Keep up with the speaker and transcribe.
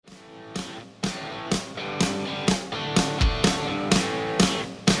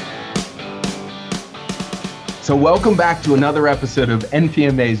So welcome back to another episode of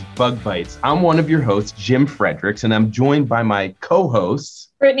NPMA's Bug Bites. I'm one of your hosts, Jim Fredericks, and I'm joined by my co-hosts,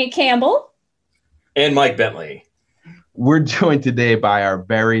 Brittany Campbell and Mike Bentley. We're joined today by our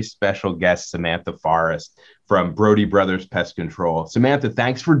very special guest, Samantha Forrest from Brody Brothers Pest Control. Samantha,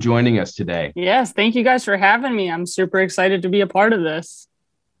 thanks for joining us today. Yes, thank you guys for having me. I'm super excited to be a part of this.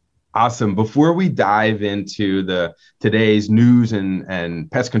 Awesome. Before we dive into today's news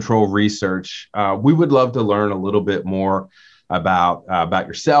and pest control research, we would love to learn a little bit more about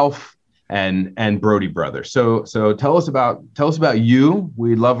yourself and Brody Brothers. So tell us about you.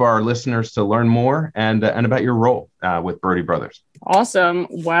 We'd love our listeners to learn more and about your role with Brody Brothers. Awesome.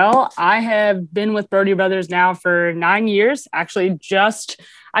 Well, I have been with Brody Brothers now for 9 years. Actually,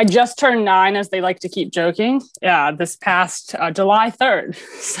 I just turned 9, as they like to keep joking. Yeah, this past July 3rd.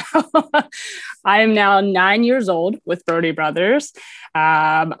 So I am now 9 years old with Brody Brothers.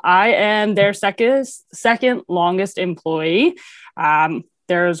 I am their second longest employee.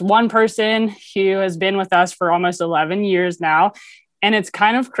 There's one person who has been with us for almost 11 years now. And it's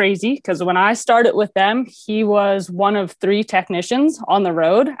kind of crazy because when I started with them, he was one of 3 technicians on the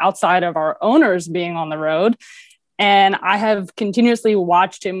road outside of our owners being on the road. And I have continuously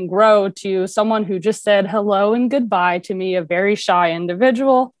watched him grow to someone who just said hello and goodbye to me, a very shy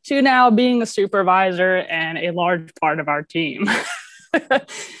individual, to now being a supervisor and a large part of our team.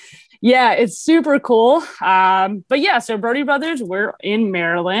 Yeah, it's super cool. But yeah, so Brody Brothers, we're in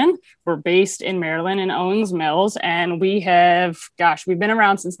Maryland. We're based in Maryland in Owings Mills. And we've been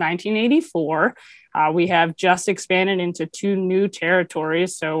around since 1984. We have just expanded into 2 new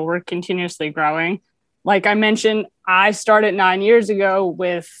territories. So we're continuously growing. Like I mentioned, I started 9 years ago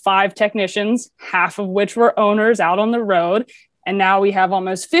with 5 technicians, half of which were owners out on the road. And now we have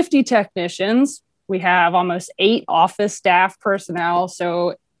almost 50 technicians. We have almost 8 office staff personnel.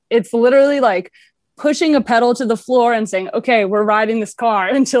 So it's literally like pushing a pedal to the floor and saying, okay, we're riding this car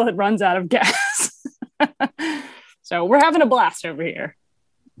until it runs out of gas. So we're having a blast over here.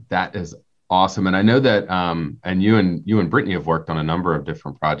 That is awesome. And I know that and you and Brittany have worked on a number of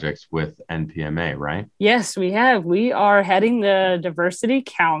different projects with NPMA, right? Yes, we have. We are heading the Diversity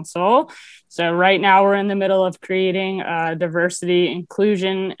Council. So right now we're in the middle of creating a diversity,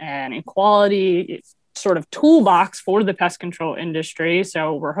 inclusion, and equality sort of toolbox for the pest control industry.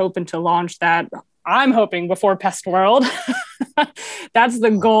 So we're hoping to launch that. I'm hoping before Pest World. That's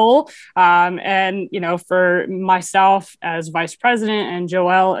the goal. And, for myself as vice president and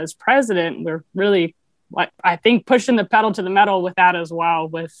Joelle as president, we're really, I think, pushing the pedal to the metal with that as well,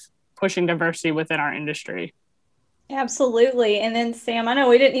 with pushing diversity within our industry. Absolutely. And then Sam, I know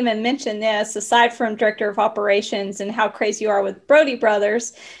we didn't even mention this, aside from director of operations and how crazy you are with Brody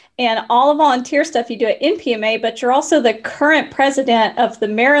Brothers and all the volunteer stuff you do at NPMA, but you're also the current president of the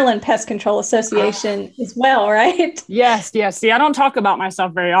Maryland Pest Control Association as well, right? Yes. See, I don't talk about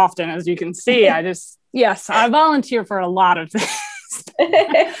myself very often, as you can see. I volunteer for a lot of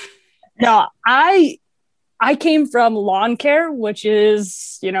things. No, I came from lawn care, which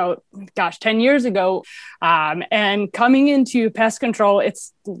is, 10 years ago. And coming into pest control,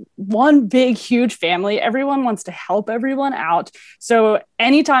 it's one big, huge family. Everyone wants to help everyone out. So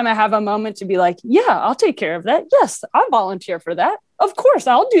anytime I have a moment to be like, yeah, I'll take care of that. Yes, I'll volunteer for that. Of course,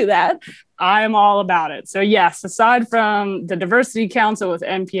 I'll do that. I'm all about it. So yes, aside from the Diversity Council with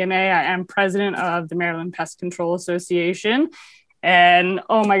NPMA, I am president of the Maryland Pest Control Association. And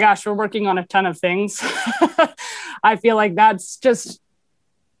oh my gosh, we're working on a ton of things. I feel like that's just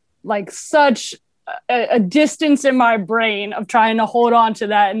like such a distance in my brain of trying to hold on to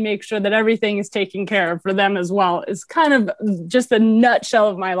that and make sure that everything is taken care of for them as well. It's kind of just a nutshell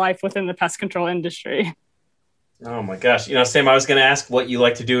of my life within the pest control industry. Oh my gosh. Sam, I was going to ask what you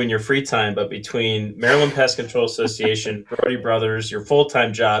like to do in your free time, but between Maryland Pest Control Association, Brody Brothers, your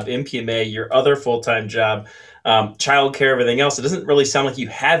full-time job, NPMA, your other full-time job, childcare, everything else, it doesn't really sound like you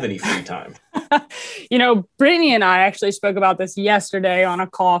have any free time. Brittany and I actually spoke about this yesterday on a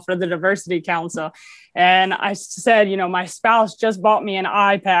call for the Diversity Council. And I said, my spouse just bought me an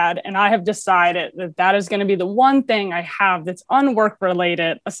iPad, and I have decided that is going to be the one thing I have that's unwork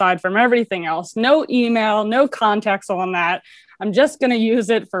related, aside from everything else. No email, no contacts on that. I'm just going to use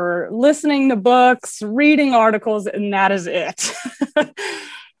it for listening to books, reading articles, and that is it.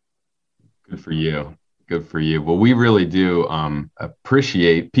 Good for you. Good for you. Well, we really do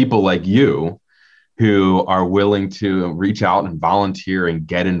appreciate people like you who are willing to reach out and volunteer and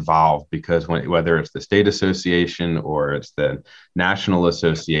get involved, because whether it's the state association or it's the national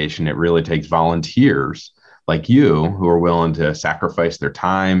association, it really takes volunteers like you who are willing to sacrifice their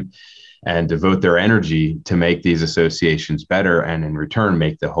time and devote their energy to make these associations better, and in return,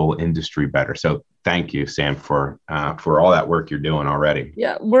 make the whole industry better. So thank you, Sam, for all that work you're doing already.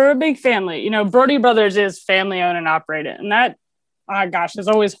 Yeah, we're a big family. Brody Brothers is family owned and operated. And that, has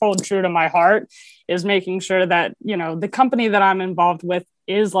always hold true to my heart, is making sure that, the company that I'm involved with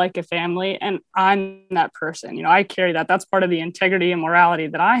is like a family, and I'm that person. I carry that. That's part of the integrity and morality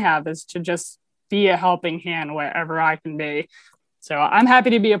that I have, is to just be a helping hand wherever I can be. So I'm happy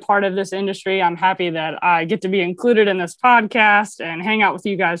to be a part of this industry. I'm happy that I get to be included in this podcast and hang out with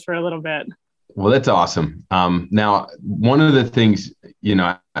you guys for a little bit. Well, that's awesome. Now, one of the things,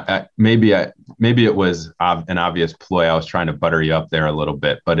 maybe it was an obvious ploy. I was trying to butter you up there a little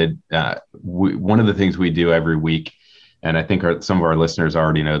bit, but one of the things we do every week, and I think some of our listeners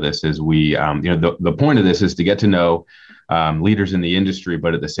already know this, is we, the point of this is to get to know leaders in the industry,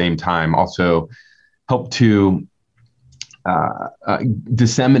 but at the same time also help to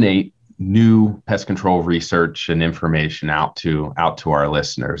disseminate new pest control research and information out to our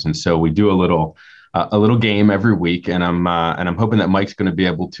listeners. And so we do a little game every week, and I'm hoping that Mike's going to be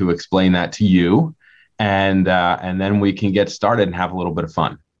able to explain that to you, and then we can get started and have a little bit of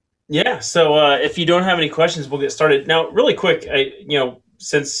fun. Yeah. So if you don't have any questions, we'll get started now. Really quick,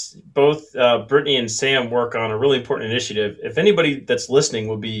 since both Brittany and Sam work on a really important initiative, if anybody that's listening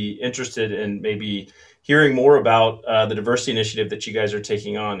would be interested in maybe hearing more about the diversity initiative that you guys are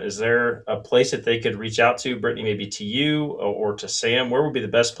taking on, is there a place that they could reach out to, Brittany, maybe to you or to Sam? Where would be the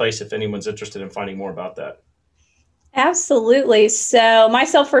best place if anyone's interested in finding more about that? Absolutely. So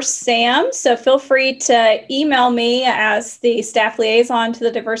myself or Sam, so feel free to email me as the staff liaison to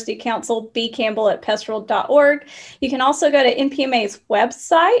the Diversity Council, bcampbell@pestworld.org. You can also go to NPMA's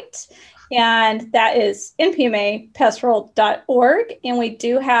website, and that is npmapestworld.org. And we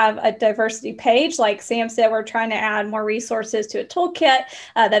do have a diversity page. Like Sam said, we're trying to add more resources to a toolkit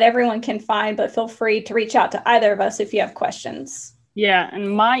that everyone can find, but feel free to reach out to either of us if you have questions. Yeah, and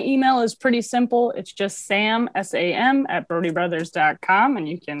my email is pretty simple. It's just Sam, SAM, @BrodyBrothers.com, and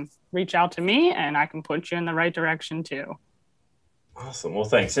you can reach out to me, and I can put you in the right direction too. Awesome. Well,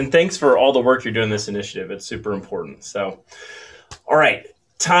 thanks. And thanks for all the work you're doing this initiative. It's super important. So, all right,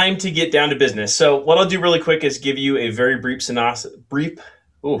 time to get down to business. So what I'll do really quick is give you a very brief synopsis.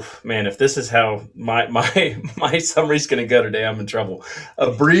 Oof, man, if this is how my summary is going to go today, I'm in trouble. A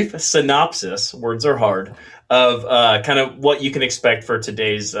brief synopsis, words are hard, of kind of what you can expect for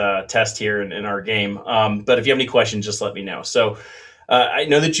today's test here in our game. But if you have any questions, just let me know. So I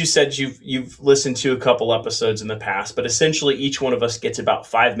know that you said you've listened to a couple episodes in the past, but essentially each one of us gets about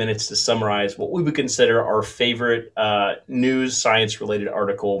 5 minutes to summarize what we would consider our favorite news, science-related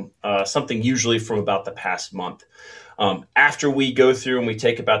article, something usually from about the past month. After we go through and we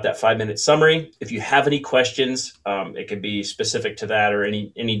take about that 5-minute summary, if you have any questions, it could be specific to that or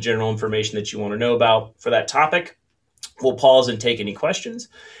any general information that you want to know about for that topic, we'll pause and take any questions.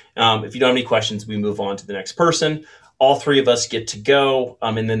 If you don't have any questions, we move on to the next person. All three of us get to go.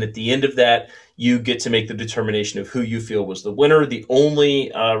 And then at the end of that, you get to make the determination of who you feel was the winner. The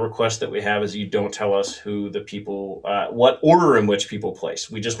only request that we have is you don't tell us who the people, what order in which people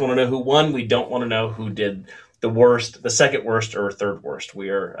place. We just want to know who won. We don't want to know who did the worst, the second worst, or third worst.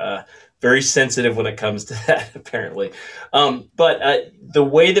 We are very sensitive when it comes to that, apparently. But the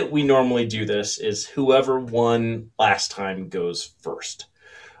way that we normally do this is whoever won last time goes first.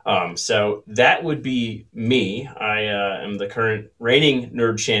 So that would be me. I am the current reigning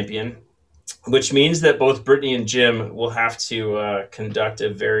nerd champion, which means that both Brittany and Jim will have to conduct a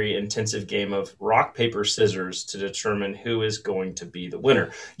very intensive game of rock, paper, scissors to determine who is going to be the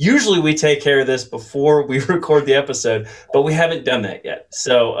winner. Usually we take care of this before we record the episode, but we haven't done that yet.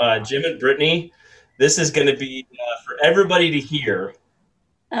 So Jim and Brittany, this is going to be for everybody to hear.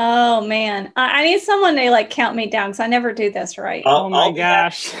 Oh man, I need someone to count me down because I never do this right. Oh my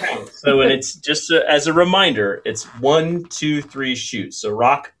gosh! So, and it's just as a reminder, it's 1, 2, 3, shoot. So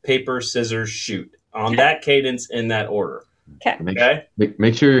rock, paper, scissors, shoot on that cadence in that order. Okay.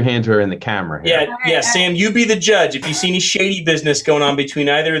 Make sure your hands are in the camera here. Yeah. Sam, you be the judge. If you see any shady business going on between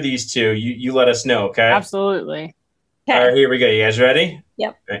either of these two, you let us know. Okay. Absolutely. Okay. All right, here we go. You guys ready?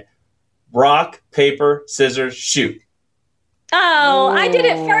 Yep. Okay. Rock, paper, scissors, shoot. Oh, I did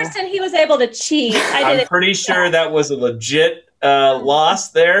it first and he was able to cheat. I'm pretty sure that was a legit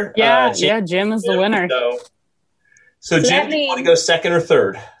loss there. Yeah, Jim is the winner. So Jim, do you want to go second or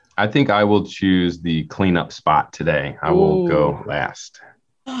third? I think I will choose the cleanup spot today. I will go last.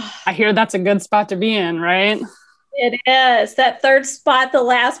 I hear that's a good spot to be in, right? It is. That third spot, the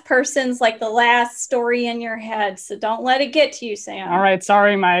last person's like the last story in your head. So don't let it get to you, Sam. All right.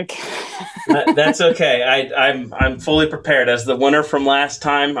 Sorry, Mike. That's okay. I'm fully prepared. As the winner from last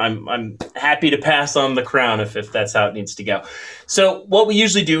time, I'm happy to pass on the crown if that's how it needs to go. So what we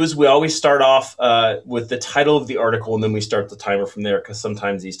usually do is we always start off with the title of the article, and then we start the timer from there, because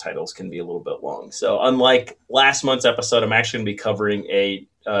sometimes these titles can be a little bit long. So unlike last month's episode, I'm actually going to be covering a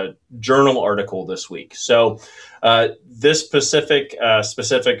journal article this week. So this specific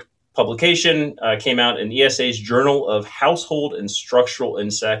publication came out in ESA's Journal of Household and Structural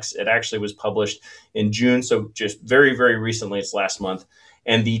Insects. It actually was published in June, so just very, very recently. It's last month.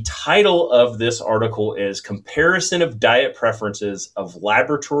 And the title of this article is Comparison of Diet Preferences of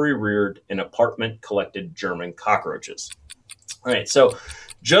Laboratory-Reared and Apartment-Collected German Cockroaches. All right, so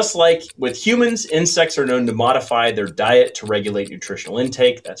just like with humans, insects are known to modify their diet to regulate nutritional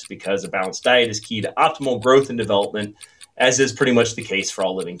intake. That's because a balanced diet is key to optimal growth and development, as is pretty much the case for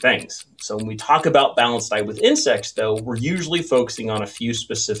all living things. So when we talk about balanced diet with insects, though, we're usually focusing on a few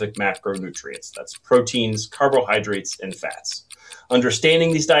specific macronutrients. That's proteins, carbohydrates, and fats.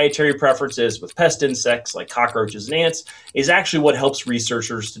 Understanding these dietary preferences with pest insects like cockroaches and ants is actually what helps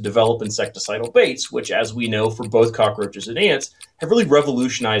researchers to develop insecticidal baits, which, as we know, for both cockroaches and ants, have really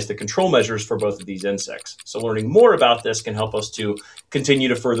revolutionized the control measures for both of these insects. So learning more about this can help us to continue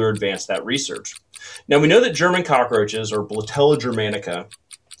to further advance that research. Now, we know that German cockroaches, or Blatella germanica,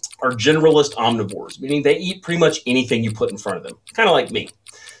 are generalist omnivores, meaning they eat pretty much anything you put in front of them, kind of like me.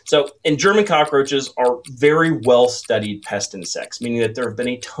 So, and German cockroaches are very well-studied pest insects, meaning that there have been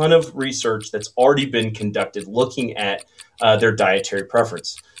a ton of research that's already been conducted looking at their dietary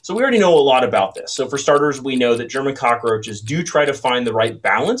preference. So we already know a lot about this. So for starters, we know that German cockroaches do try to find the right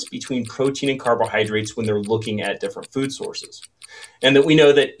balance between protein and carbohydrates when they're looking at different food sources. And that we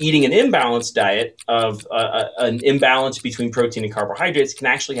know that eating an imbalanced diet of an imbalance between protein and carbohydrates can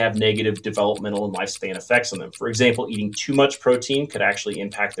actually have negative developmental and lifespan effects on them. For example, eating too much protein could actually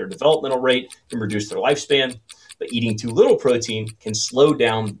impact their developmental rate and reduce their lifespan. But eating too little protein can slow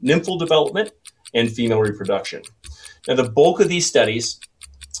down nymphal development and female reproduction. Now, the bulk of these studies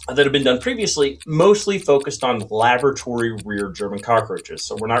that have been done previously mostly focused on laboratory-reared German cockroaches.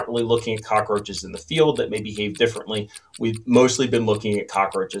 So we're not really looking at cockroaches in the field that may behave differently. We've mostly been looking at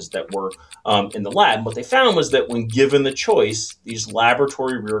cockroaches that were in the lab. What they found was that when given the choice, these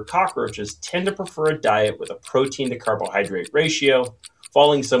laboratory-reared cockroaches tend to prefer a diet with a protein-to-carbohydrate ratio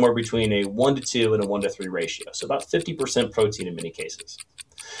falling somewhere between a 1-to-2 and a 1-to-3 ratio, so about 50% protein in many cases.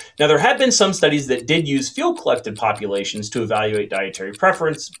 Now, there have been some studies that did use field-collected populations to evaluate dietary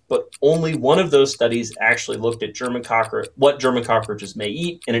preference, but only one of those studies actually looked at what German cockroaches may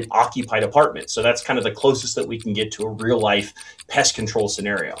eat in an occupied apartment. So that's kind of the closest that we can get to a real-life pest control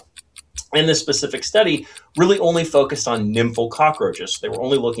scenario. And this specific study really only focused on nymphal cockroaches. They were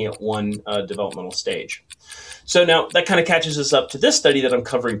only looking at one developmental stage. So now that kind of catches us up to this study that I'm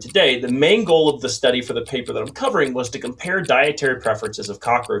covering today. The main goal of the study for the paper that I'm covering was to compare dietary preferences of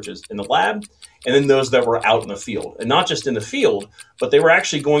cockroaches in the lab and then those that were out in the field. And not just in the field, but they were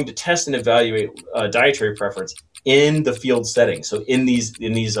actually going to test and evaluate dietary preference in the field setting, so in these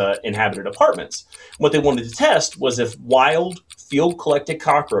inhabited apartments. What they wanted to test was if wild field-collected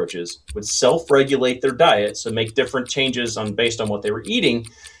cockroaches would self-regulate their diet, so make different changes based on what they were eating,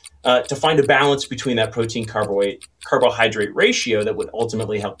 to find a balance between that protein-carbohydrate ratio that would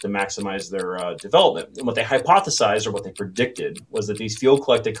ultimately help to maximize their development. And what they hypothesized, or what they predicted, was that these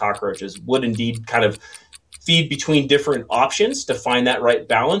field-collected cockroaches would indeed kind of feed between different options to find that right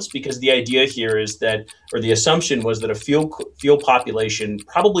balance, because the idea here is that, or the assumption was that a field population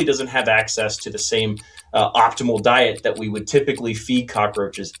probably doesn't have access to the same optimal diet that we would typically feed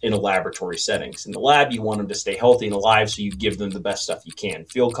cockroaches in a laboratory settings. In the lab, you want them to stay healthy and alive, so you give them the best stuff you can.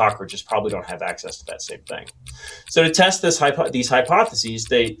 Field cockroaches probably don't have access to that same thing. So to test these hypotheses,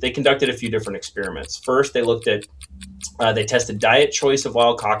 they conducted a few different experiments. First, they tested diet choice of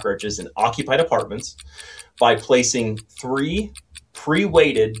wild cockroaches in occupied apartments by placing 3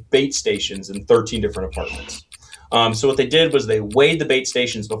 pre-weighted bait stations in 13 different apartments. So what they did was they weighed the bait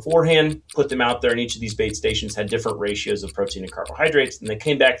stations beforehand, put them out there, and each of these bait stations had different ratios of protein and carbohydrates, and they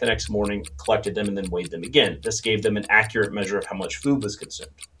came back the next morning, collected them, and then weighed them again. This gave them an accurate measure of how much food was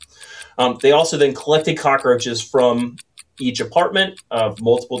consumed. They also then collected cockroaches from each apartment of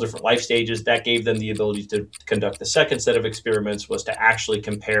multiple different life stages. That gave them the ability to conduct the second set of experiments, was to actually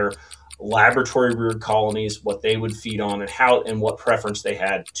compare laboratory-reared colonies, what they would feed on, and what preference they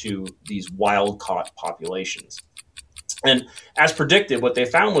had to these wild-caught populations. And as predicted, what they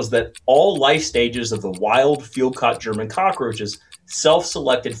found was that all life stages of the wild field-caught German cockroaches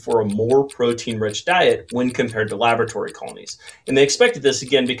self-selected for a more protein-rich diet when compared to laboratory colonies. And they expected this,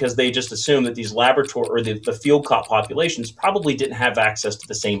 again, because they just assumed that these laboratory or the field caught populations probably didn't have access to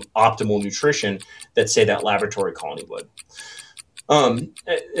the same optimal nutrition that, say, that laboratory colony would. And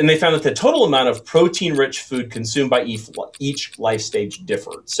they found that the total amount of protein-rich food consumed by each life stage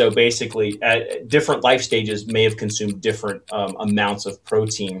differed. So basically, different life stages may have consumed different amounts of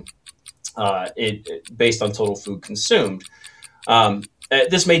protein based on total food consumed.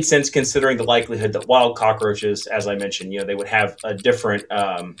 This made sense considering the likelihood that wild cockroaches, as I mentioned, they would have a different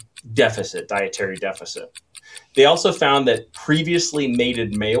dietary deficit. They also found that previously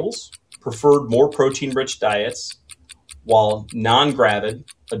mated males preferred more protein-rich diets, while non-gravid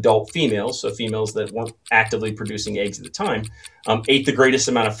adult females, so females that weren't actively producing eggs at the time, ate the greatest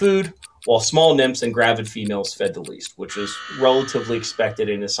amount of food, while small nymphs and gravid females fed the least, which is relatively expected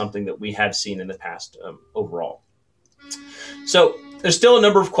and is something that we have seen in the past overall. So there's still a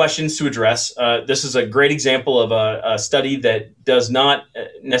number of questions to address. This is a great example of a study that does not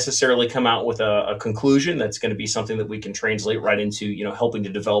necessarily come out with a conclusion that's going to be something that we can translate right into, helping to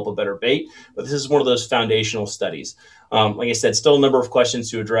develop a better bait. But this is one of those foundational studies. Like I said, still a number of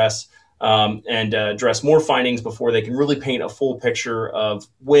questions to address and address more findings before they can really paint a full picture of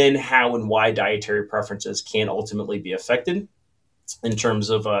when, how, and why dietary preferences can ultimately be affected in terms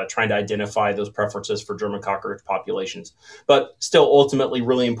of trying to identify those preferences for German cockroach populations. But still, ultimately,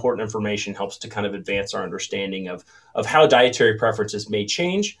 really important information helps to kind of advance our understanding of how dietary preferences may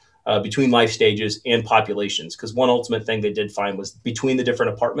change between life stages and populations. Because one ultimate thing they did find was between the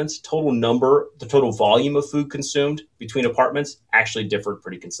different apartments, the total volume of food consumed between apartments actually differed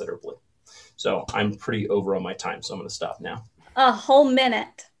pretty considerably. So I'm pretty over on my time, so I'm going to stop now. A whole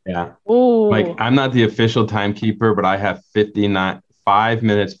minute. Yeah. Ooh. Like, I'm not the official timekeeper, but I have 5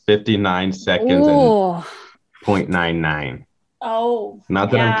 minutes, 59 seconds, Ooh. and 0.99. Oh. Not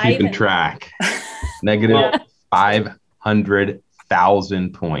that I'm keeping track. Negative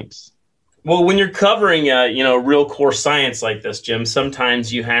 500,000 points. Well, when you're covering, real core science like this, Jim,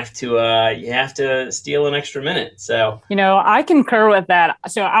 sometimes you have to steal an extra minute. So, I concur with that.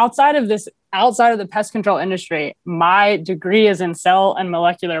 So outside of the pest control industry, my degree is in cell and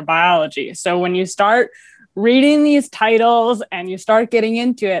molecular biology. So when you start reading these titles and you start getting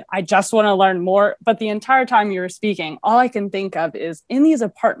into it, I just want to learn more. But the entire time you were speaking, all I can think of is in these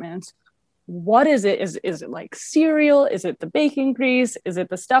apartments, what is it? Is it like cereal? Is it the bacon grease? Is it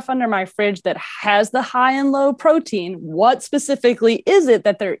the stuff under my fridge that has the high and low protein? What specifically is it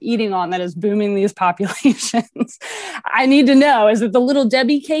that they're eating on that is booming these populations? I need to know. Is it the Little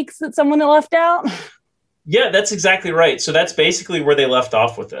Debbie cakes that someone left out? Yeah, that's exactly right. So that's basically where they left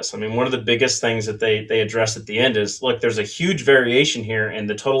off with this. I mean, one of the biggest things that they addressed at the end is, look, there's a huge variation here in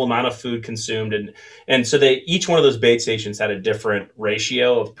the total amount of food consumed. And so each one of those bait stations had a different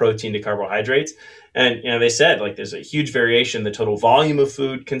ratio of protein to carbohydrates. And, they said, like, there's a huge variation in the total volume of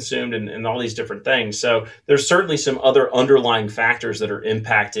food consumed and all these different things. So there's certainly some other underlying factors that are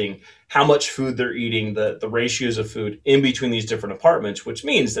impacting how much food they're eating, the ratios of food in between these different apartments, which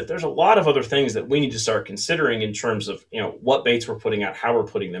means that there's a lot of other things that we need to start considering in terms of, what baits we're putting out, how we're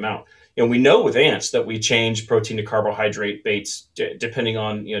putting them out. We know with ants that we change protein to carbohydrate baits depending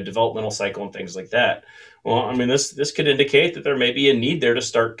on, developmental cycle and things like that. Well, I mean, this could indicate that there may be a need there to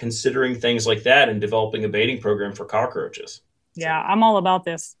start considering things like that and developing a baiting program for cockroaches. Yeah, I'm all about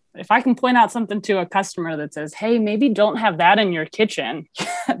this. If I can point out something to a customer that says, hey, maybe don't have that in your kitchen,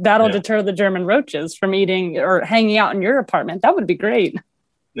 that'll deter the German roaches from eating or hanging out in your apartment. That would be great.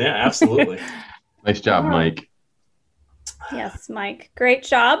 Yeah, absolutely. Nice job, Mike. Yes, Mike. Great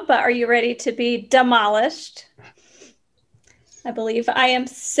job. But are you ready to be demolished? I believe I am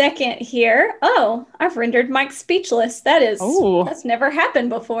second here. Oh, I've rendered Mike speechless. That's never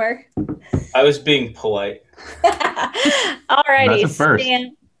happened before. I was being polite. All righty. That's a first.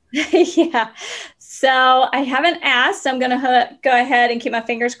 Yeah. So I haven't asked. I'm going to go ahead and keep my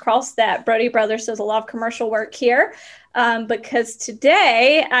fingers crossed that Brody Brothers does a lot of commercial work here, because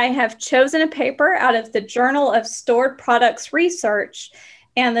today I have chosen a paper out of the Journal of Stored Products Research,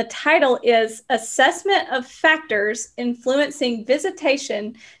 and the title is Assessment of Factors Influencing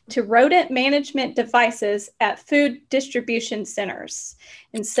Visitation to Rodent Management Devices at Food Distribution Centers.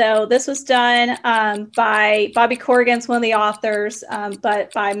 And so this was done by Bobby Corrigan's one of the authors,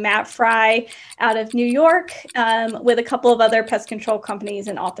 but by Matt Fry out of New York, with a couple of other pest control companies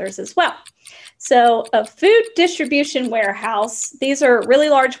and authors as well. So a food distribution warehouse, these are really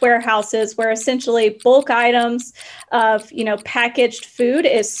large warehouses where essentially bulk items of, packaged food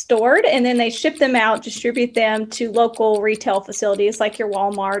is stored, and then they ship them out, distribute them to local retail facilities like your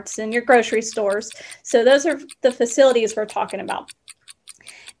Walmarts and your grocery stores. So those are the facilities we're talking about.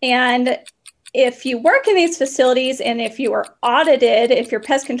 And if you work in these facilities and if you are audited, if your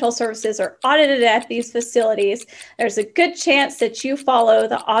pest control services are audited at these facilities, there's a good chance that you follow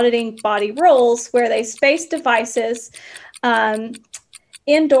the auditing body rules where they space devices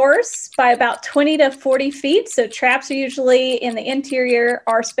indoors by about 20 to 40 feet. So traps are usually in the interior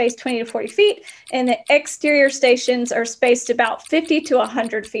are spaced 20 to 40 feet, and the exterior stations are spaced about 50 to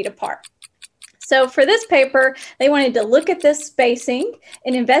 100 feet apart. So for this paper, they wanted to look at this spacing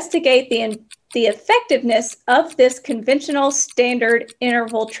and investigate the effectiveness of this conventional standard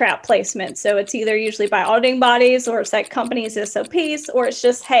interval trap placement. So it's either usually by auditing bodies, or it's like companies' SOPs, or it's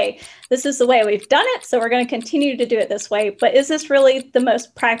just, hey, this is the way we've done it, so we're going to continue to do it this way. But is this really the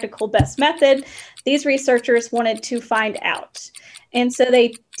most practical, best method? These researchers wanted to find out. And so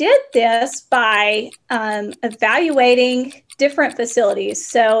they did this by evaluating different facilities.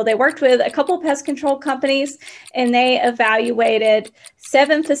 So they worked with a couple of pest control companies, and they evaluated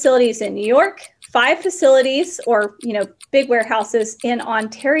 7 facilities in New York, 5 facilities or, big warehouses in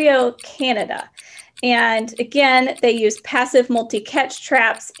Ontario, Canada. And again, they used passive multi-catch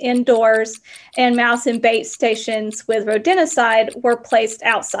traps indoors, and mouse and bait stations with rodenticide were placed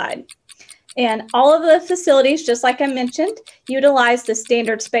outside. And all of the facilities, just like I mentioned, utilize the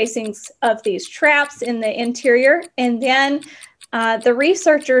standard spacings of these traps in the interior. And then the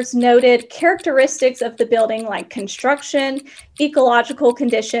researchers noted characteristics of the building like construction, ecological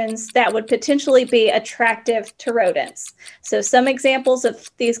conditions that would potentially be attractive to rodents. So some examples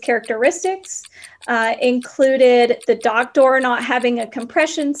of these characteristics included the dock door not having a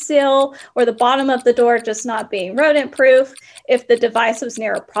compression seal, or the bottom of the door just not being rodent proof, if the device was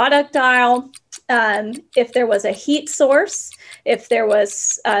near a product aisle, if there was a heat source, if there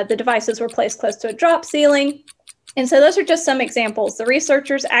was the devices were placed close to a drop ceiling. And so those are just some examples. The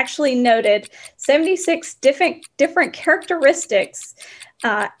researchers actually noted 76 different characteristics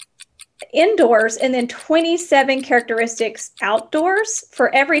indoors, and then 27 characteristics outdoors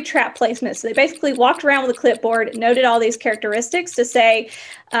for every trap placement. So they basically walked around with a clipboard, noted all these characteristics to say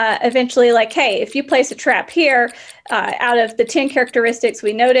eventually, like, hey, if you place a trap here, out of the 10 characteristics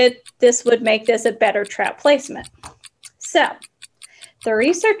we noted, this would make this a better trap placement. So the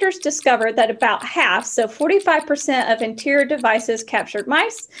researchers discovered that about half, so 45% of interior devices captured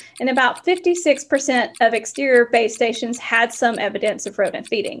mice, and about 56% of exterior base stations had some evidence of rodent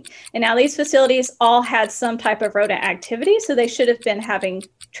feeding. And now these facilities all had some type of rodent activity, so they should have been having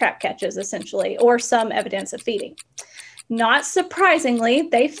trap catches essentially, or some evidence of feeding. Not surprisingly,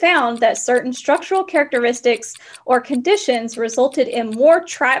 they found that certain structural characteristics or conditions resulted in more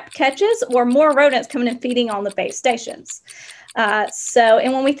trap catches or more rodents coming and feeding on the base stations.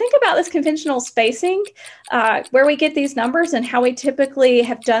 And when we think about this conventional spacing, where we get these numbers and how we typically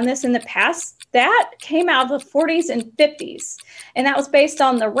have done this in the past, that came out of the 40s and 50s. And that was based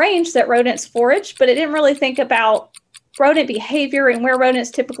on the range that rodents forage, but it didn't really think about rodent behavior and where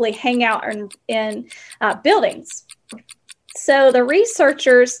rodents typically hang out in buildings. So the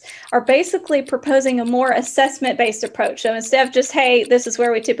researchers are basically proposing a more assessment-based approach. So instead of just, hey, this is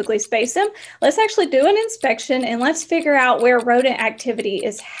where we typically space them, let's actually do an inspection and let's figure out where rodent activity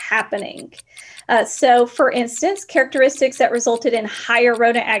is happening. So for instance, characteristics that resulted in higher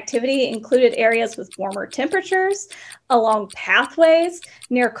rodent activity included areas with warmer temperatures, along pathways,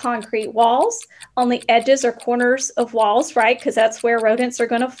 near concrete walls, on the edges or corners of walls, right? Because that's where rodents are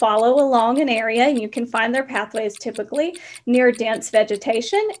going to follow along an area, and you can find their pathways typically near dense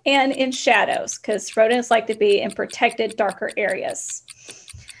vegetation, and in shadows, because rodents like to be in protected, darker areas.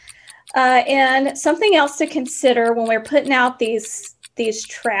 And something else to consider when we're putting out these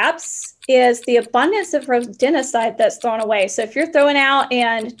traps is the abundance of rodenticide that's thrown away. So if you're throwing out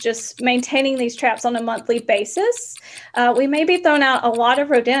and just maintaining these traps on a monthly basis, we may be throwing out a lot of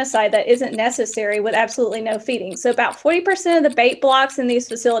rodenticide that isn't necessary with absolutely no feeding. So about 40% of the bait blocks in these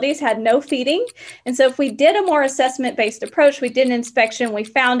facilities had no feeding. And so if we did a more assessment-based approach, we did an inspection, we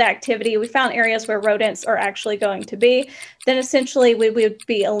found activity, we found areas where rodents are actually going to be, then essentially we would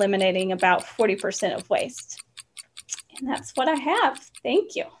be eliminating about 40% of waste. And that's what I have.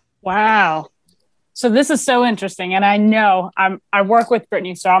 Thank you. Wow. So this is so interesting. And I know I work with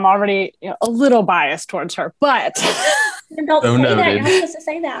Brittany, so I'm already a little biased towards her, but. Don't say that. You're not supposed to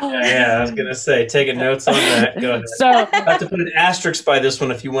say that. Yeah, I was going to say, taking notes on that. Go ahead. So I have to put an asterisk by this one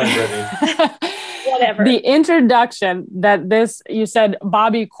if you win, Brittany. Whatever. The introduction that you said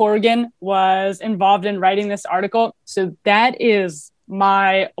Bobby Corrigan was involved in writing this article. So that is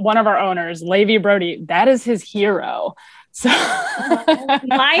one of our owners, Levi Brody. That is his hero. So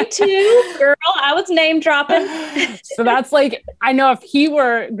mine too, girl. I was name dropping. So that's like, I know if he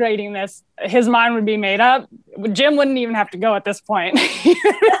were grading this, his mind would be made up. Jim wouldn't even have to go at this point.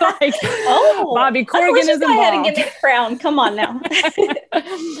 Like, oh, Bobby Corrigan is involved. Go ahead and give me the crown. Come on now.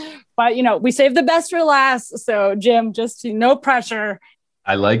 But we saved the best for last. So Jim, just no pressure.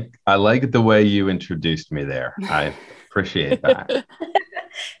 I like the way you introduced me there. I appreciate that.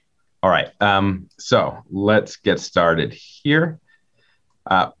 All right. So let's get started here.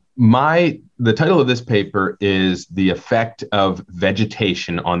 The title of this paper is The Effect of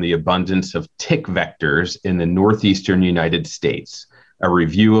Vegetation on the Abundance of Tick Vectors in the Northeastern United States, a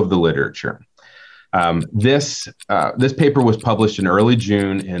review of the literature. This paper was published in early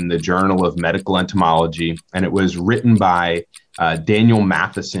June in the Journal of Medical Entomology, and it was written by Daniel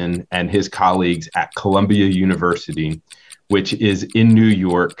Matheson and his colleagues at Columbia University, which is in New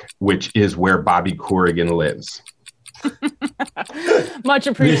York, which is where Bobby Corrigan lives. Much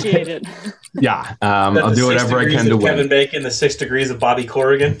appreciated. Yeah, I'll do whatever I can to win. Kevin Bacon, the 6 degrees of Bobby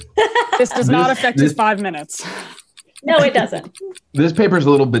Corrigan. This does not affect his 5 minutes. No, it doesn't. This paper is a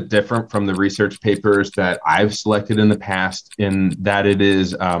little bit different from the research papers that I've selected in the past in that it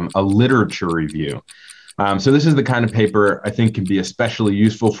is a literature review. So this is the kind of paper I think can be especially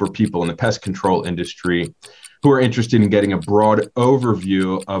useful for people in the pest control industry who are interested in getting a broad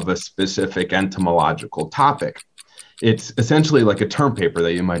overview of a specific entomological topic. It's essentially like a term paper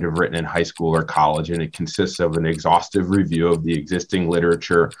that you might have written in high school or college, and it consists of an exhaustive review of the existing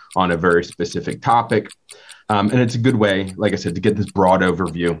literature on a very specific topic. And it's a good way, like I said, to get this broad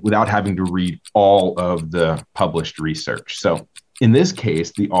overview without having to read all of the published research. So in this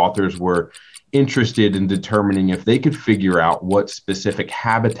case, the authors were interested in determining if they could figure out what specific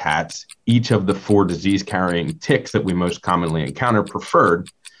habitats each of the 4 disease-carrying ticks that we most commonly encounter preferred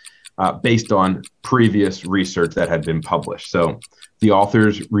based on previous research that had been published. So the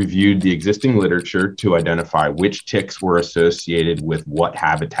authors reviewed the existing literature to identify which ticks were associated with what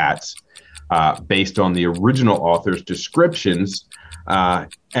habitats based on the original authors' descriptions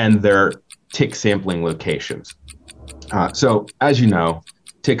and their tick sampling locations. So as you know,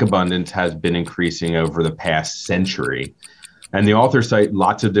 tick abundance has been increasing over the past century. And the authors cite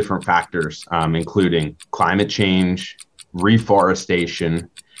lots of different factors, including climate change, reforestation,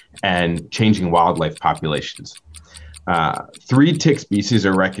 and changing wildlife populations. 3 tick species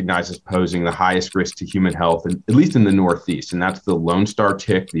are recognized as posing the highest risk to human health, at least in the Northeast, and that's the Lone Star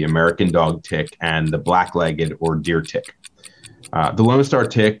tick, the American dog tick, and the black-legged or deer tick. The Lone Star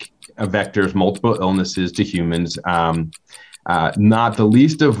tick vectors multiple illnesses to humans, not the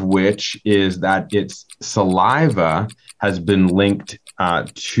least of which is that its saliva has been linked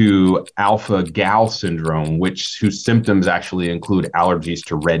to alpha-gal syndrome, whose symptoms actually include allergies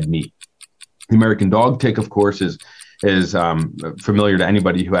to red meat. The American dog tick, of course, is familiar to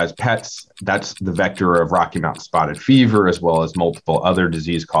anybody who has pets. That's the vector of Rocky Mountain spotted fever, as well as multiple other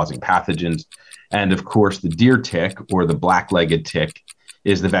disease-causing pathogens. And of course, the deer tick, or the black-legged tick,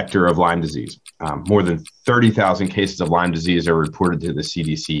 is the vector of Lyme disease. More than 30,000 cases of Lyme disease are reported to the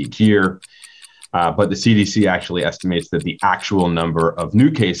CDC each year. But the CDC actually estimates that the actual number of new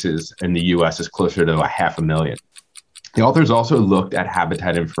cases in the US is closer to 500,000. The authors also looked at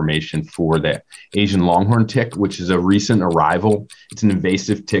habitat information for the Asian longhorn tick, which is a recent arrival. It's an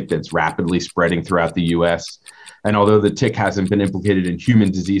invasive tick that's rapidly spreading throughout the US. And although the tick hasn't been implicated in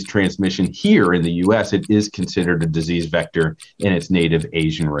human disease transmission here in the US, it is considered a disease vector in its native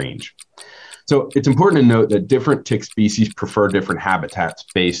Asian range. So it's important to note that different tick species prefer different habitats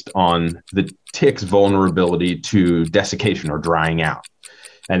based on the tick's vulnerability to desiccation or drying out.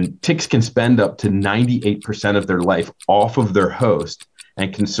 And ticks can spend up to 98% of their life off of their host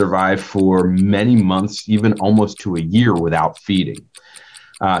and can survive for many months, even almost to a year without feeding.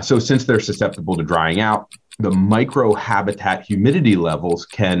 So since they're susceptible to drying out, the microhabitat humidity levels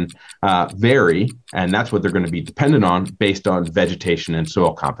can vary, and that's what they're going to be dependent on based on vegetation and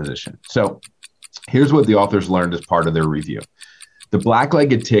soil composition. So here's what the authors learned as part of their review. The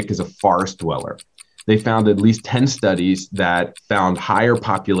black-legged tick is a forest dweller. They found at least 10 studies that found higher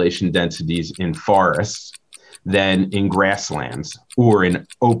population densities in forests than in grasslands or in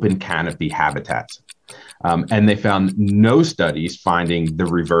open canopy habitats. And they found no studies finding the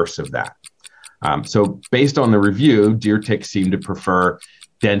reverse of that. So based on the review, deer ticks seem to prefer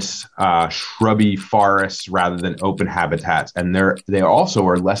dense shrubby forests rather than open habitats. And they also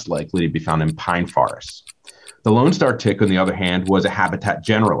are less likely to be found in pine forests. The Lone Star tick, on the other hand, was a habitat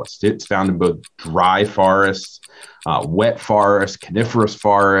generalist. It's found in both dry forests, wet forests, coniferous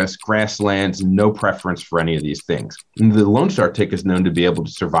forests, grasslands, no preference for any of these things. And the Lone Star tick is known to be able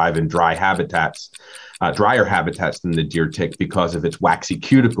to survive in dry habitats, drier habitats than the deer tick because of its waxy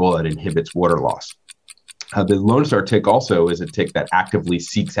cuticle that inhibits water loss. The Lone Star tick also is a tick that actively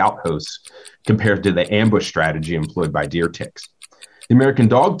seeks out hosts compared to the ambush strategy employed by deer ticks. The American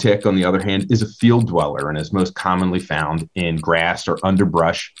dog tick, on the other hand, is a field dweller and is most commonly found in grass or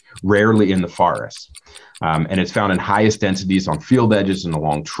underbrush, rarely in the forest. And it's found in highest densities on field edges and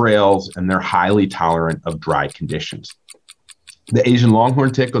along trails, and they're highly tolerant of dry conditions. The Asian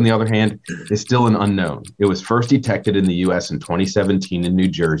longhorn tick, on the other hand, is still an unknown. It was first detected in the U.S. in 2017 in New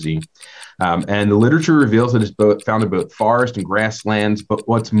Jersey. And the literature reveals that it's found in both forest and grasslands. But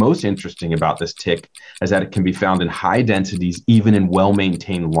what's most interesting about this tick is that it can be found in high densities, even in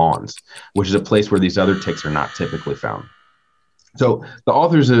well-maintained lawns, which is a place where these other ticks are not typically found. So the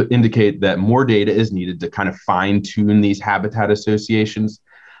authors indicate that more data is needed to kind of fine-tune these habitat associations.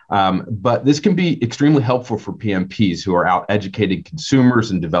 But this can be extremely helpful for PMPs who are out educating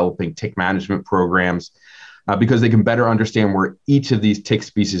consumers and developing tick management programs because they can better understand where each of these tick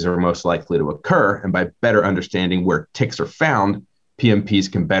species are most likely to occur. And by better understanding where ticks are found, PMPs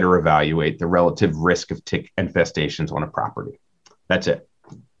can better evaluate the relative risk of tick infestations on a property. That's it.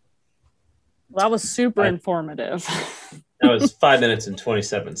 Well, that was super informative. That was 5 minutes and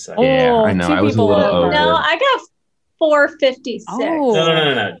 27 seconds. Yeah, I know. I was a little over. No, I got 4:56. Oh.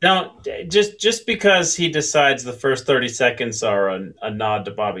 No. Don't just because he decides the first 30 seconds are a nod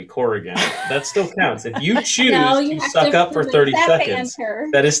to Bobby Corrigan, that still counts. If you choose to suck up for 30 seconds,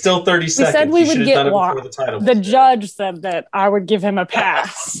 that is still 30 seconds. Said we you would get before the title. The judge said that I would give him a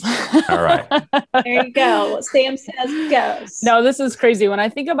pass. All right. There you go. What Sam says goes. No, this is crazy. When I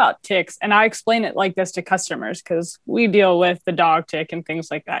think about ticks, and I explain it like this to customers because we deal with the dog tick and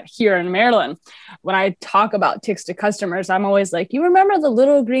things like that here in Maryland. When I talk about ticks to customers, I'm always like, you remember the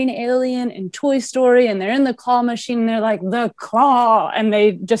little green alien in Toy Story and they're in the claw machine and they're like, the claw, and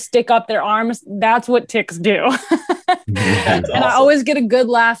they just stick up their arms. That's what ticks do. And awesome. I always get a good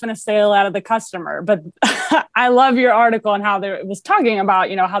laugh and a sale out of the customer. But I love your article on how it was talking about,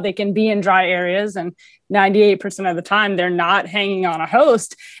 you know, how they can be in dry areas and 98% of the time they're not hanging on a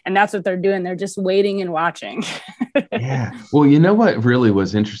host. And that's what they're doing. They're just waiting and watching. Yeah. Well, you know what really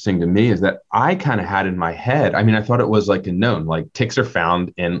was interesting to me is that I kind of had in my head, I mean, I thought it was like a known, like ticks are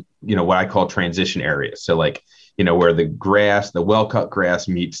found in, you know, what I call transition areas. So like, you know, where the grass, the well-cut grass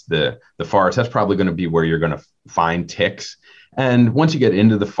meets the forest, that's probably going to be where you're going to find ticks. And once you get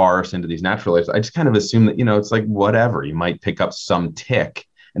into the forest, into these natural areas, I just kind of assume that, you know, it's like whatever, you might pick up some tick.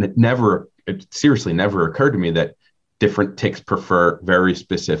 And it seriously never occurred to me that different ticks prefer very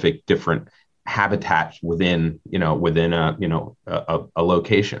specific, different habitats within a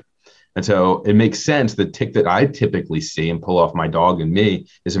location. And so it makes sense. The tick that I typically see and pull off my dog and me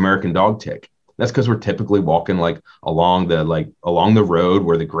is American dog tick. That's because we're typically walking like along the road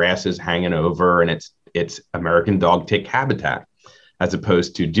where the grass is hanging over, and it's American dog tick habitat, as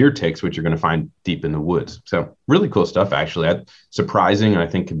opposed to deer ticks, which you're going to find deep in the woods. So really cool stuff, actually. Surprising, and I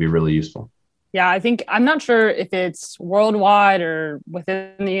think could be really useful. Yeah, I think, I'm not sure if it's worldwide or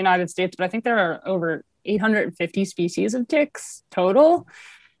within the United States, but I think there are over 850 species of ticks total.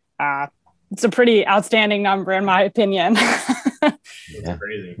 It's a pretty outstanding number, in my opinion. That's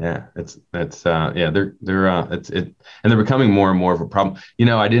crazy. Yeah, they're becoming more and more of a problem. You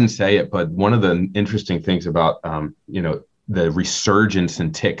know, I didn't say it, but one of the interesting things about the resurgence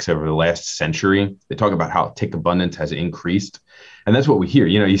in ticks over the last century, they talk about how tick abundance has increased. And that's what we hear.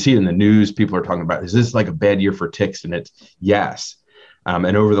 You know, you see it in the news, people are talking about, is this like a bad year for ticks? And it's yes.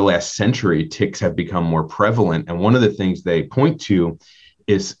 And over the last century, ticks have become more prevalent. And one of the things they point to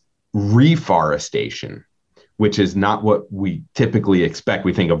is reforestation, which is not what we typically expect.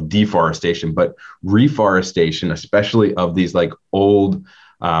 We think of deforestation, but reforestation, especially of these like old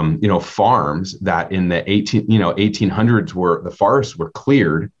farms that in the 1800s where the forests were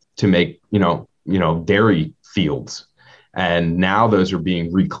cleared to make, dairy fields. And now those are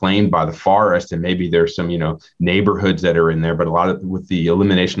being reclaimed by the forest, and maybe there's some, neighborhoods that are in there, but with the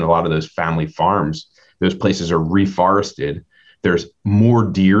elimination of a lot of those family farms, those places are reforested. There's more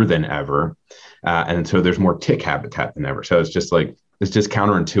deer than ever. And so there's more tick habitat than ever. So it's just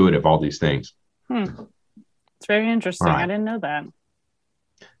counterintuitive, all these things. It's very interesting. Right. I didn't know that.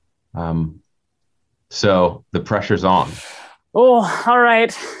 So the pressure's on. Oh, all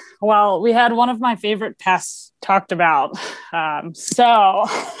right. Well, we had one of my favorite pests talked about. So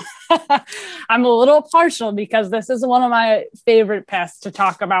I'm a little partial because this is one of my favorite pests to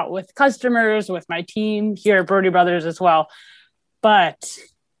talk about with customers, with my team here at Brody Brothers as well. But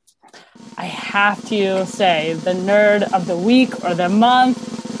I have to say the nerd of the week or the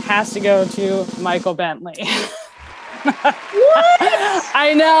month has to go to Michael Bentley.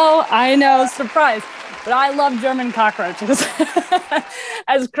 I know, surprise. But I love German cockroaches.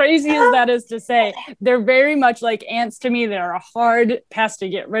 As crazy as that is to say, they're very much like ants to me. They're a hard pest to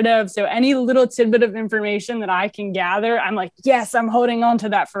get rid of. So any little tidbit of information that I can gather, I'm like, yes, I'm holding on to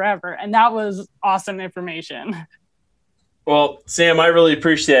that forever. And that was awesome information. Well, Sam, I really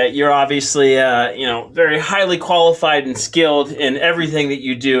appreciate it. You're obviously, very highly qualified and skilled in everything that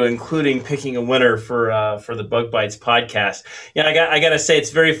you do, including picking a winner for the Bug Bites podcast. Yeah, I got to say it's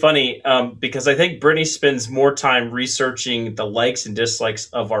very funny because I think Brittany spends more time researching the likes and dislikes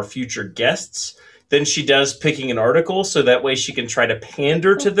of our future guests than she does picking an article, so that way she can try to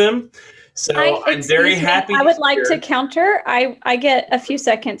pander to them. So I'm very happy. I would like to counter. I get a few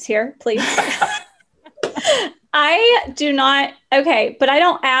seconds here, please. I do not. Okay. But I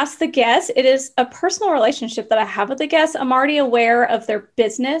don't ask the guests. It is a personal relationship that I have with the guests. I'm already aware of their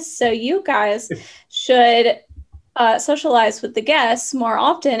business. So you guys should socialize with the guests more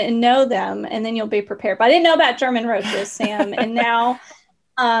often and know them, and then you'll be prepared. But I didn't know about German roaches, Sam. And now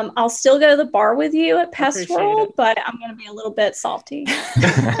I'll still go to the bar with you at Pest World, but I'm going to be a little bit salty.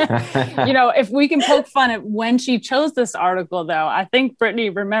 If we can poke fun at when she chose this article, though, I think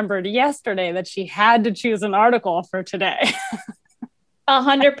Brittany remembered yesterday that she had to choose an article for today.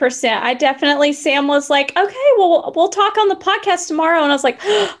 100%. I definitely, Sam was like, okay, well, we'll talk on the podcast tomorrow. And I was like,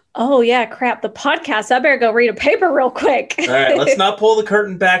 oh yeah, crap, the podcast. I better go read a paper real quick. All right, let's not pull the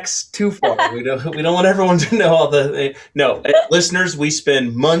curtain back too far. We don't want everyone to know all the. No, listeners, we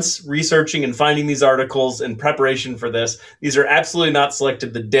spend months researching and finding these articles in preparation for this. These are absolutely not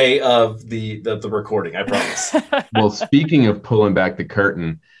selected the day of the recording, I promise. Well, speaking of pulling back the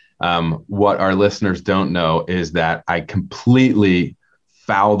curtain, what our listeners don't know is that I completely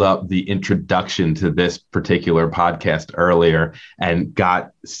fouled up the introduction to this particular podcast earlier and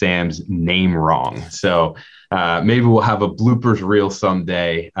got Sam's name wrong. So maybe we'll have a bloopers reel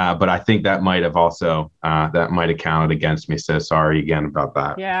someday, but I think that might have counted against me. So sorry again about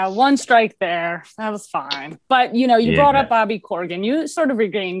that. Yeah, one strike there. That was fine. But, you brought up Bobby Corgan. You sort of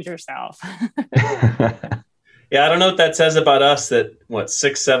regained yourself. Yeah, I don't know what that says about us that,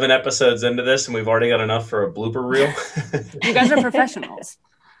 6-7 episodes into this and we've already got enough for a blooper reel? You guys are professionals.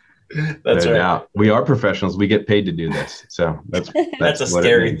 That's right. Now, we are professionals. We get paid to do this. So that's a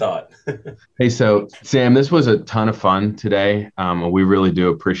scary thought. Hey, so Sam, this was a ton of fun today. We really do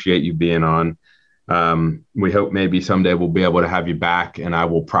appreciate you being on. We hope maybe someday we'll be able to have you back and I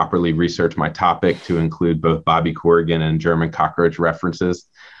will properly research my topic to include both Bobby Corgan and German cockroach references.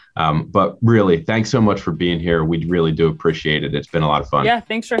 But really, thanks so much for being here. We really do appreciate it. It's been a lot of fun. Yeah,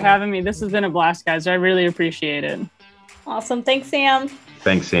 thanks for having me. This has been a blast, guys. I really appreciate it. Awesome. Thanks, Sam.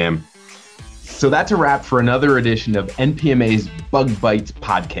 Thanks, Sam. So that's a wrap for another edition of NPMA's Bug Bites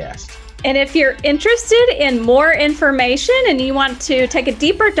podcast. And if you're interested in more information and you want to take a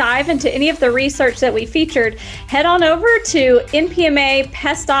deeper dive into any of the research that we featured, head on over to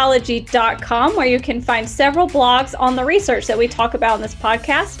npmapestology.com where you can find several blogs on the research that we talk about in this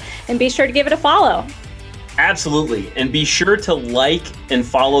podcast, and be sure to give it a follow. Absolutely. And be sure to like and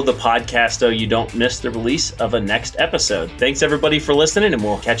follow the podcast so you don't miss the release of a next episode. Thanks everybody for listening, and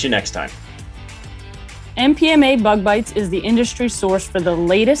we'll catch you next time. NPMA Bug Bites is the industry source for the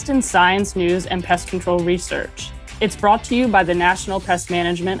latest in science news and pest control research. It's brought to you by the National Pest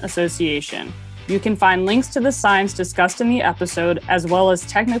Management Association. You can find links to the science discussed in the episode, as well as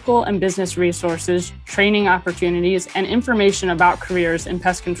technical and business resources, training opportunities, and information about careers in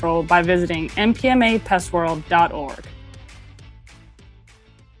pest control by visiting npmapestworld.org.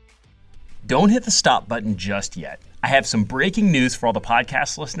 Don't hit the stop button just yet. I have some breaking news for all the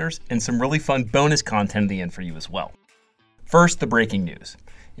podcast listeners and some really fun bonus content at the end for you as well. First, the breaking news.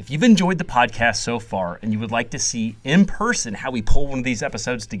 If you've enjoyed the podcast so far and you would like to see in person how we pull one of these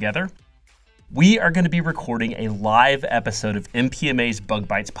episodes together, we are going to be recording a live episode of NPMA's Bug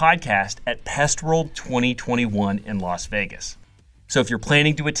Bites podcast at Pest World 2021 in Las Vegas. So if you're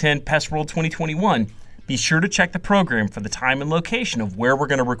planning to attend Pest World 2021, be sure to check the program for the time and location of where we're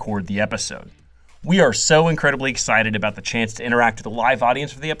going to record the episode. We are so incredibly excited about the chance to interact with a live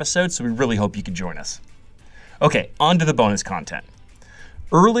audience for the episode, so we really hope you can join us. Okay, on to the bonus content.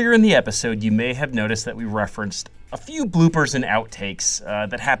 Earlier in the episode, you may have noticed that we referenced a few bloopers and outtakes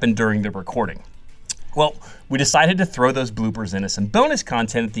that happened during the recording. Well, we decided to throw those bloopers in as some bonus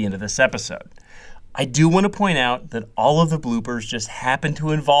content at the end of this episode. I do want to point out that all of the bloopers just happen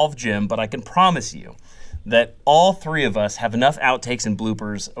to involve Jim, but I can promise you that all three of us have enough outtakes and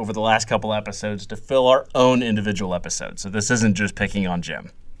bloopers over the last couple episodes to fill our own individual episodes. So this isn't just picking on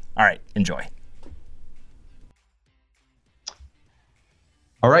Jim. All right, enjoy.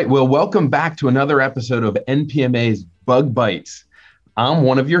 All right, well, welcome back to another episode of NPMA's Bug Bites. I'm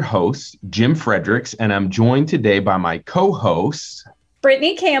one of your hosts, Jim Fredericks, and I'm joined today by my co-hosts,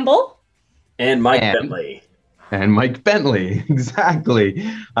 Brittany Campbell. And Mike Bentley. And Mike Bentley, exactly.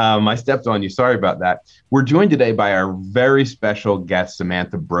 I stepped on you. Sorry about that. We're joined today by our very special guest,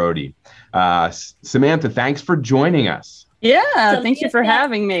 Samantha Brody. Samantha, thanks for joining us. Yeah, thank you for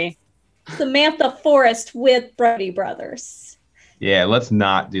having me. Samantha Forrest with Brody Brothers. Yeah, let's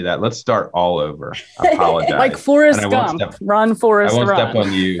not do that. Let's start all over. I apologize. Like Forrest Gump. Run, Forrest, run. I won't step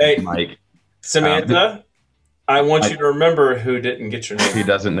on you, hey, Mike. Samantha, I want you to remember who didn't get your name. He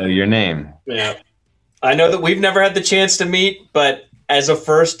doesn't know your name. Yeah. I know that we've never had the chance to meet, but as a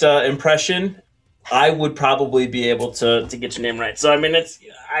first impression, I would probably be able to get your name right. So, I mean,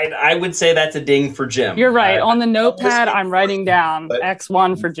 I would say that's a ding for Jim. You're right. On the notepad, I'm writing down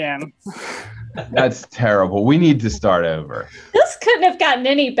X1 for Jim. That's terrible. We need to start over. This couldn't have gotten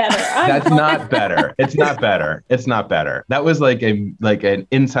any better. That's not better. It's not better. It's not better. That was like an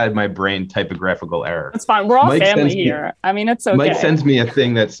inside my brain typographical error. It's fine. We're all family here. I mean, it's okay. Mike sends me a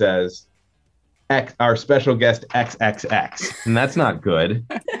thing that says our special guest XXX, and that's not good.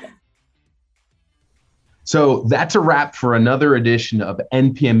 So that's a wrap for another edition of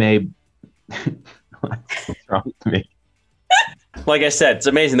NPMA. What's wrong with me? Like I said, it's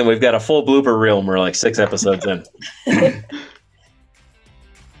amazing that we've got a full blooper reel and we're like 6 episodes in.